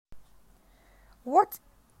What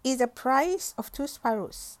is the price of 2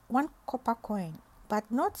 sparrows? 1 copper coin. But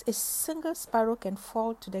not a single sparrow can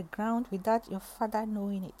fall to the ground without your Father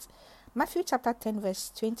knowing it. Matthew chapter 10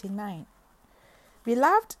 verse 29.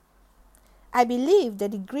 Beloved, I believe the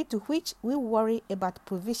degree to which we worry about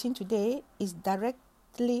provision today is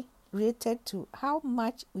directly related to how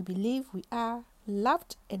much we believe we are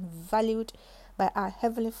loved and valued by our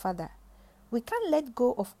Heavenly Father. We can't let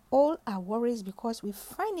go of all our worries because we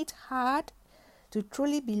find it hard to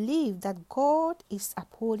truly believe that God is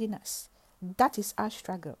upholding us. That is our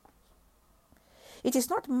struggle. It is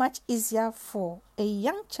not much easier for a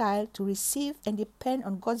young child to receive and depend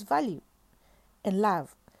on God's value and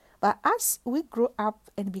love. But as we grow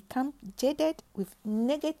up and become jaded with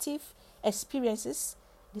negative experiences,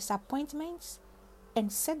 disappointments,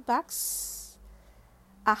 and setbacks,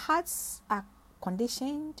 our hearts are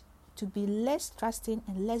conditioned to be less trusting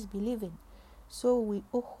and less believing. So we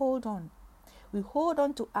hold on. We hold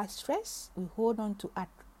on to our stress, we hold on to our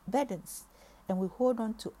burdens, and we hold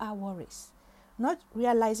on to our worries, not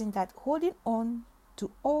realizing that holding on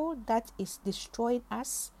to all that is destroying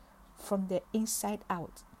us from the inside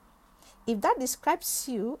out. If that describes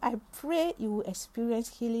you, I pray you will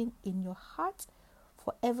experience healing in your heart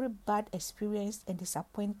for every bad experience and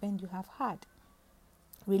disappointment you have had.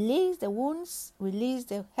 Release the wounds, release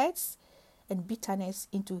the hurts and bitterness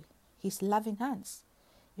into His loving hands.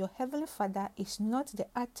 Your Heavenly Father is not the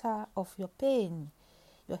author of your pain.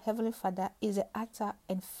 Your Heavenly Father is the author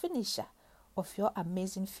and finisher of your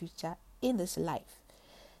amazing future in this life.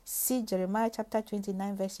 See Jeremiah chapter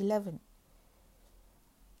 29 verse 11.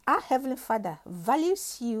 Our Heavenly Father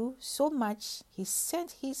values you so much, He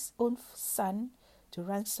sent His own Son to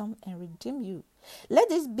ransom and redeem you. Let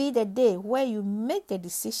this be the day where you make the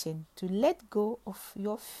decision to let go of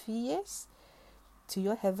your fears to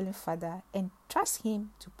your Heavenly Father and trust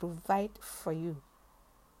Him to provide for you.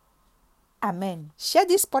 Amen. Share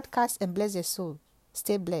this podcast and bless your soul.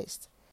 Stay blessed.